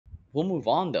we'll move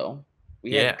on though.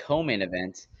 We had Yeah, co-main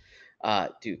events.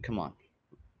 Dude, come on.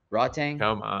 Rodtang,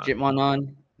 come on.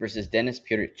 Jitmonon versus Denis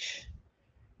Puric.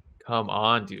 Come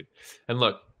on, dude. And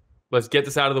look, let's get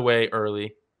this out of the way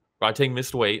early. Rodtang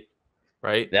missed weight,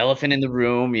 right? The elephant in the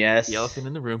room, The elephant yes.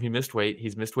 in the room. He missed weight.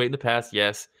 He's missed weight in the past,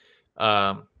 yes.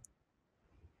 Um,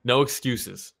 no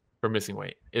excuses for missing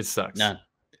weight. It sucks. None.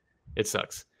 It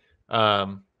sucks.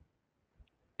 Um,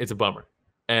 it's a bummer.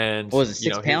 And What was it,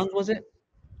 you six know, his pounds, was it?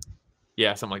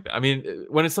 yeah, something like that. I mean,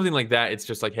 when it's something like that, it's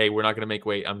just like, hey, we're not going to make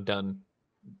weight. I'm done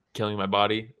killing my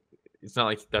body. It's not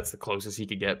like that's the closest he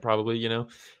could get, probably, you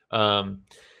know.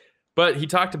 But he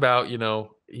talked about,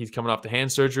 he's coming off the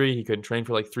hand surgery. He couldn't train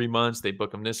for like 3 months. They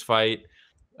book him this fight,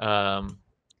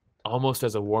 almost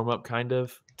as a warm up, kind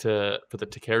of for the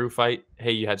Takeru fight.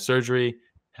 Hey, you had surgery.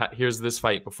 Here's this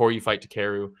fight before you fight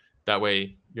Takeru. That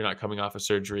way, you're not coming off of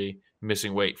surgery,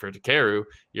 missing weight for Takeru.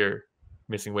 You're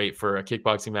missing weight for a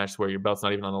kickboxing match where your belt's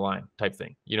not even on the line, type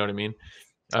thing. You know what I mean?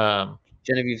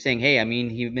 Genevieve saying, hey, I mean,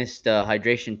 he missed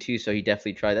hydration too, so he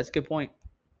definitely tried. That's a good point.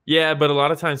 Yeah, but a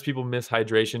lot of times people miss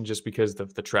hydration just because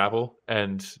of the travel,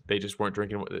 and they just weren't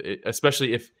drinking.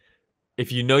 Especially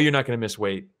if you know you're not going to miss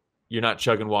weight, you're not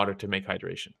chugging water to make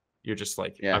hydration. You're just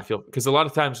like, I Yeah. feel, because a lot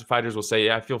of times fighters will say,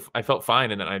 yeah, I felt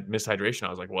fine, and then I missed hydration. I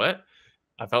was like, what?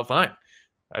 I felt fine.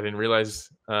 I didn't realize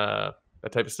that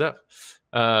type of stuff.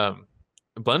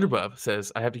 Blunderbub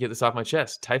says, I have to get this off my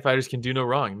chest. Thai fighters can do no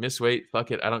wrong. Miss weight,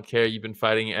 fuck it. I don't care. You've been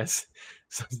fighting as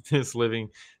this living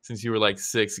since you were like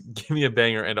 6. Give me a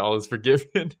banger and all is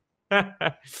forgiven.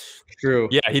 True.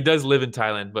 Yeah, he does live in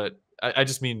Thailand, but I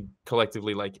just mean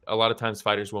collectively, like a lot of times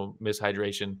fighters will miss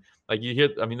hydration. Like you hear,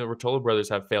 I mean, the Rotolo brothers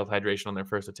have failed hydration on their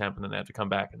first attempt, and then they have to come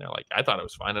back and they're like, I thought it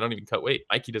was fine. I don't even cut weight.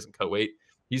 Mikey doesn't cut weight.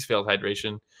 He's failed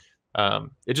hydration.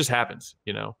 It just happens,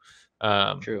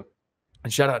 True.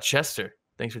 And shout out Chester.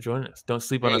 Thanks for joining us. Don't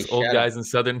sleep on Hey, us old shout out. guys in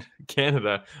Southern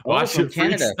Canada. Oh, Watch from it,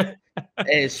 freaks. Canada.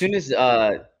 Hey, as soon as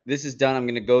this is done, I'm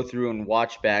going to go through and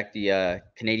watch back the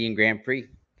Canadian Grand Prix.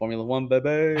 Formula One,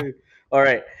 baby. All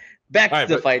right. Back All to right,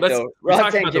 the but fight, though. we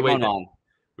talked Rodtang about the weight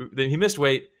Jitmonon. He missed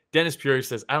weight. Dennis Puric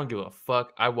says, I don't give a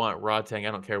fuck. I want Rodtang.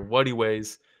 I don't care what he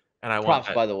weighs. And Props,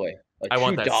 by the way. A I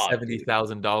want true that dog, dude.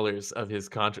 $70,000 of his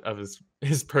contract, of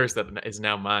his purse that is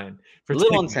now mine for Little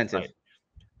taking the incentive. fight.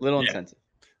 Little Yeah. incentive.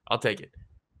 I'll take it.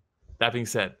 That being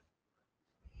said,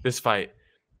 this fight,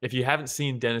 if you haven't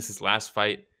seen Dennis's last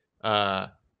fight,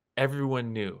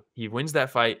 everyone knew he wins that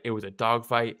fight. It was a dog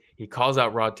fight. He calls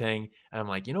out Rodtang, and I'm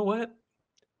like, you know what?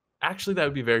 Actually, that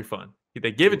would be very fun.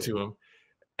 They give it to him,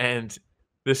 and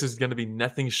this is going to be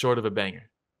nothing short of a banger.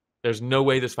 There's no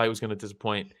way this fight was going to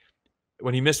disappoint.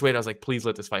 When he missed weight, I was like, please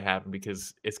let this fight happen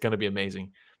because it's going to be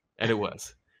amazing. And it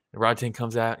was. And Rodtang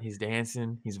comes out. He's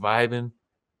dancing. He's vibing.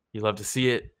 You love to see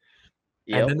it.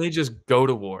 Yep. And then they just go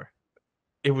to war.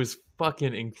 It was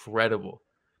fucking incredible.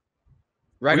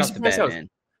 Right off the bat, man.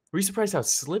 Were you surprised how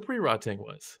slippery Rodtang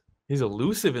was? He's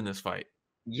elusive in this fight.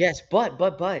 Yes, but,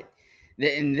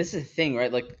 and this is the thing,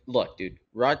 right? Like, look, dude,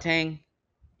 Rodtang,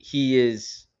 he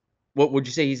is, what would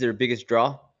you say he's their biggest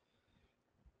draw?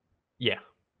 Yeah.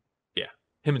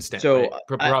 Him and Stan, So, right?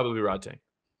 Probably Rodtang.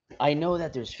 I know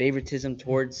that there's favoritism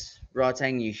towards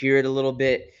Rodtang. You hear it a little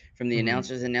bit from the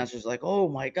announcers. Announcers like, oh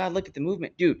my God, look at the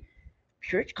movement. Dude,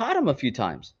 Puric caught him a few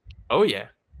times. Oh, yeah.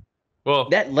 Well,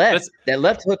 that left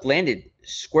hook landed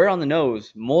square on the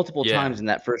nose multiple times in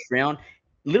that first round.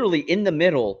 Literally in the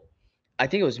middle, I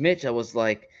think it was Mitch that was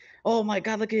like, oh my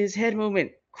God, look at his head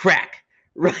movement. Crack.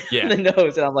 Right on the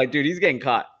nose. And I'm like, dude, he's getting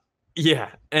caught. Yeah.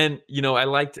 And, I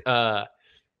liked,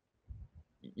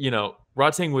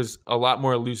 Rodtang was a lot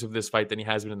more elusive this fight than he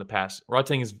has been in the past.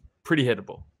 Rodtang is pretty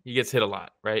hittable. He gets hit a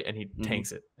lot, right? And he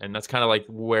tanks it. And that's kind of like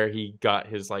where he got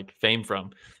his like fame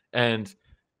from. And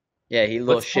yeah, he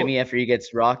little shimmy after he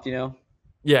gets rocked,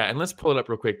 Yeah, and let's pull it up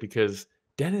real quick because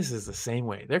Dennis is the same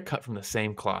way. They're cut from the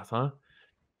same cloth, huh?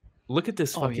 Look at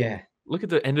this look at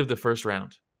the end of the first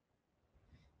round.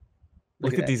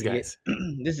 Look at these guys.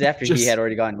 This is after he had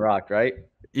already gotten rocked, right?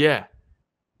 Yeah.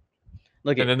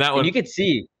 Look at that one. And you could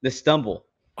see the stumble.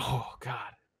 Oh,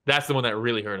 God. That's the one that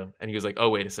really hurt him. And he was like, oh,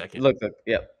 wait a second. Look.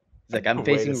 Yep. He's like, I'm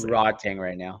facing Rodtang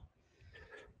right now.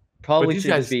 Probably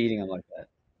shouldn't be eating him like that.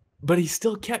 But he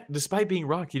still kept, despite being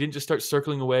rocked, he didn't just start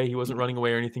circling away. He wasn't running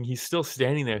away or anything. He's still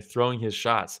standing there throwing his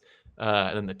shots.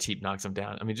 And then the teep knocks him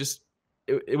down. I mean,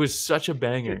 it was such a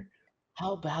banger. Dude,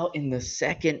 how about in the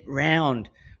second round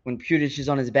when Puric is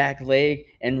on his back leg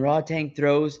and Rodtang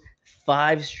throws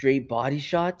 5 straight body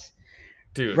shots?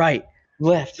 Dude. Right,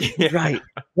 left, right,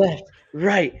 left,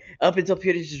 right. Up until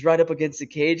Puric is right up against the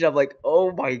cage. I'm like,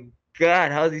 oh my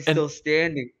God, how is he still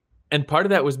standing? And part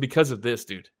of that was because of this,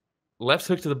 dude. left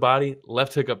hook to the body,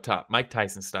 left hook up top, Mike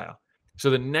Tyson style. So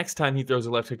the next time he throws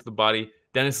a left hook to the body,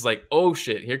 Dennis is like, oh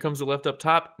shit, here comes the left up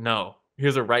top. No,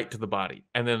 here's a right to the body,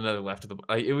 and then another left to the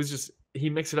body. It was just, he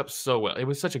mixed it up so well. It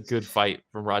was such a good fight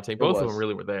from Rodtang. Both of them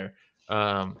really were there.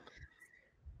 Yeah,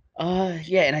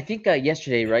 and I think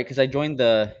yesterday, right? Because I joined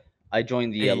the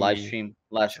live stream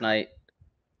last night.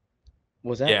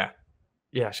 Was that?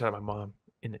 Yeah. Shout out my mom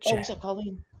in the Oh, chat. what's up,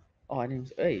 Colleen? Oh, I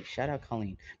didn't. Hey, shout out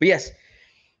Colleen. But yes,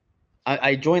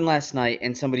 I joined last night,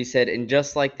 and somebody said, and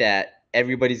just like that,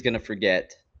 everybody's gonna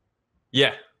forget.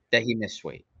 Yeah. That he missed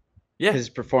weight. Yeah. Because his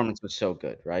performance was so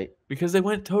good, right? Because they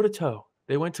went toe to toe.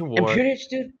 They went to war. And Puric,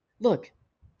 dude, look,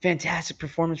 fantastic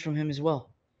performance from him as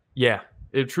well. Yeah,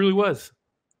 it truly was.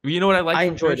 You know what I liked? I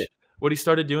enjoyed it. What he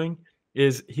started doing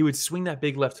is he would swing that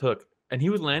big left hook, and he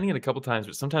was landing it a couple times,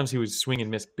 but sometimes he would swing and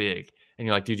miss big. And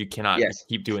you're like, dude, you cannot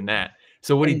keep doing that.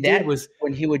 So what he did was,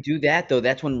 when he would do that, though,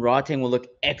 that's when Rodtang would look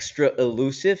extra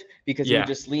elusive, because he would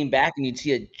just lean back and you'd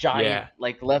see a giant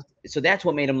like left. So that's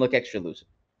what made him look extra elusive.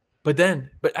 But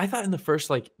I thought in the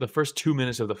first 2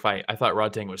 minutes of the fight, I thought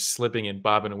Rodtang was slipping and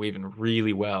bobbing and weaving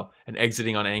really well and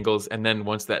exiting on angles. And then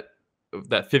once that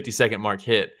 50-second mark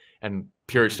hit and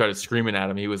Puric started screaming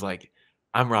at him, he was like,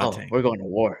 I'm Rodtang. We're going to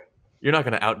war. You're not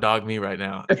going to outdog me right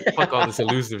now. Fuck all this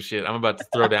elusive shit. I'm about to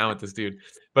throw down with this dude.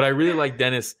 But I really like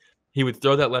Dennis. He would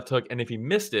throw that left hook, and if he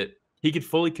missed it, he could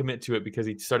fully commit to it because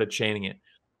he started chaining it.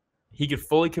 He could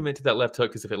fully commit to that left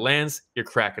hook because if it lands, you're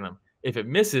cracking him. If it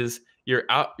misses, you're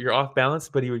off balance,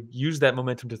 but he would use that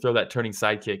momentum to throw that turning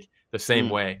side kick the same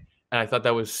way. And I thought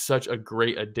that was such a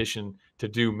great addition to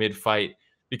do mid-fight,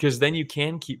 because then you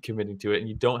can keep committing to it and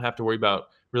you don't have to worry about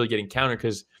really getting countered,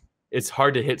 because it's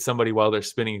hard to hit somebody while they're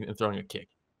spinning and throwing a kick.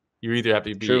 You either have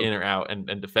to be in or out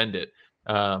and defend it.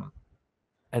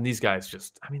 And these guys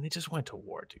they just went to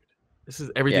war, dude. This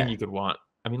is everything you could want.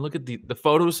 I mean, look at the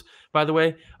photos, by the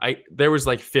way. There was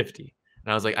like 50.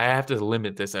 And I was like, I have to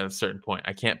limit this at a certain point.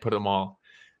 I can't put them all.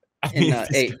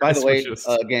 Hey, by the way,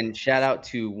 again, shout out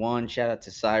to Juan, shout out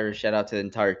to Cyrus, shout out to the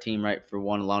entire team, right, for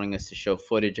allowing us to show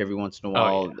footage every once in a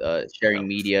while, sharing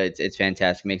media. It's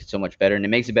fantastic. It makes it so much better, and it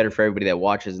makes it better for everybody that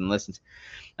watches and listens,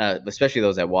 especially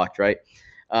those that watch, right?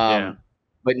 But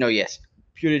no, yes,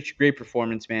 Puric, great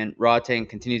performance, man. Rodtang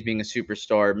continues being a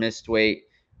superstar. Missed weight.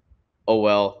 Oh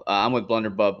well, I'm with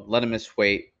Blunderbub. Let him miss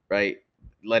weight, right?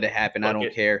 Let it happen. I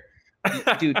don't care,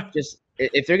 dude. Just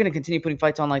if they're gonna continue putting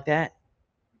fights on like that.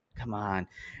 Come on.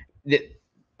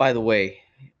 By the way,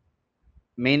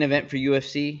 main event for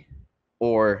UFC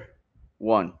or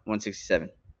 167?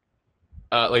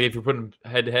 Like if you're putting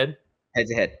head to head? Head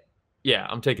to head. Yeah,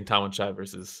 I'm taking Tawanchai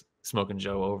versus Smoking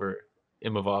Joe over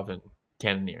Imavov and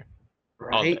Cannonier.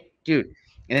 Right? Dude.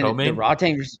 And then the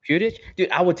Rodtang versus Puric?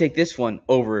 Dude, I would take this one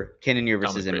over Cannonier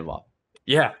versus Imavov.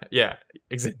 Yeah,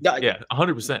 exactly. Yeah,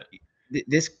 100%.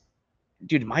 This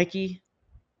dude, Mikey.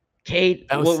 Kate,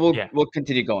 we'll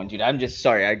continue going, dude. I'm just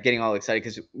sorry. I'm getting all excited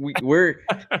because we're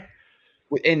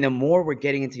and the more we're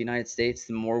getting into the United States,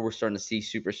 the more we're starting to see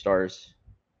superstars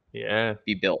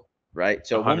be built, right?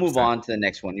 So 100%. We'll move on to the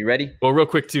next one. You ready? Well, real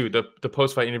quick, too, the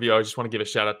post-fight interview, I just want to give a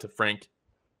shout-out to Frank.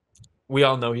 We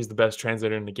all know he's the best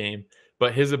translator in the game,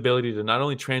 but his ability to not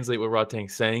only translate what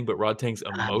Rodtang's saying, but Rodtang's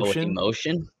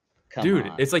emotion. Come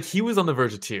on. It's like he was on the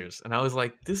verge of tears, and I was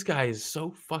like, this guy is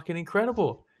so fucking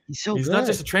incredible. He's good. Not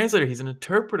just a translator; he's an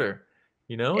interpreter.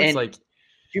 You know, it's like. Do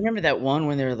you remember that one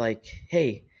when they were like,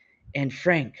 "Hey, and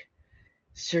Frank,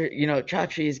 sir,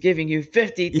 Chachi is giving you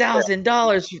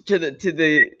 $50,000 to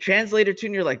the translator too,"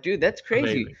 and you're like, "Dude, that's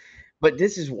crazy." Amazing. But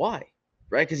this is why,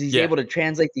 right? Because he's able to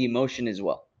translate the emotion as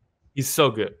well. He's so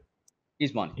good.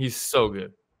 He's money. He's so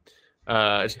good.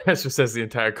 Chester says the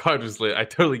entire card was lit. I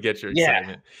totally get your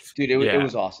excitement, dude. It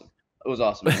was awesome. It was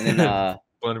awesome. And then.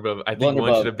 Blunderbub, I think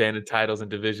one should abandon titles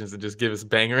and divisions and just give us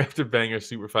banger after banger,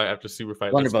 super fight after super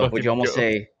fight. Blunderbub, would you almost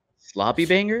say sloppy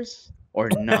bangers or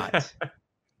not?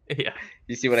 Yeah.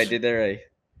 You see what I did there? I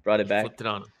brought it back. Flipped it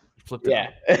on him.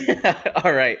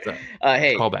 All right. So,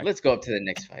 hey, let's go up to the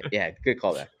next fight. Yeah, good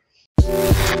callback.